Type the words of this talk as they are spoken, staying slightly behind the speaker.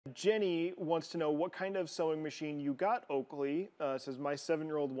Jenny wants to know what kind of sewing machine you got, Oakley. Says my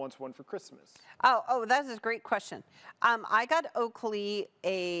 7-year-old wants one for Christmas. Oh, that is a great question. I got Oakley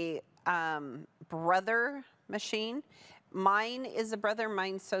a brother machine. Mine is a brother.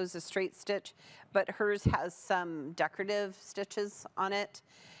 Mine sews a straight stitch, but hers has some decorative stitches on it.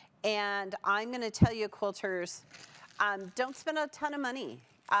 And I'm going to tell you, quilters, don't spend a ton of money.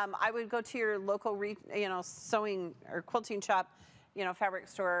 I would go to your local, sewing or quilting shop, fabric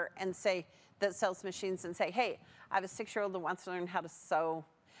store, and say that sells machines, and say, hey, I have a 6-year-old that wants to learn how to sew.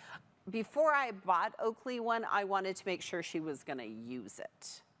 Before I bought Oakley one, I wanted to make sure she was going to use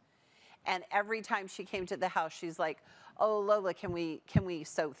it. And every time she came to the house, she's like, oh, Lola, can we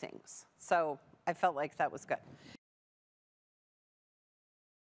sew things? So I felt like that was good.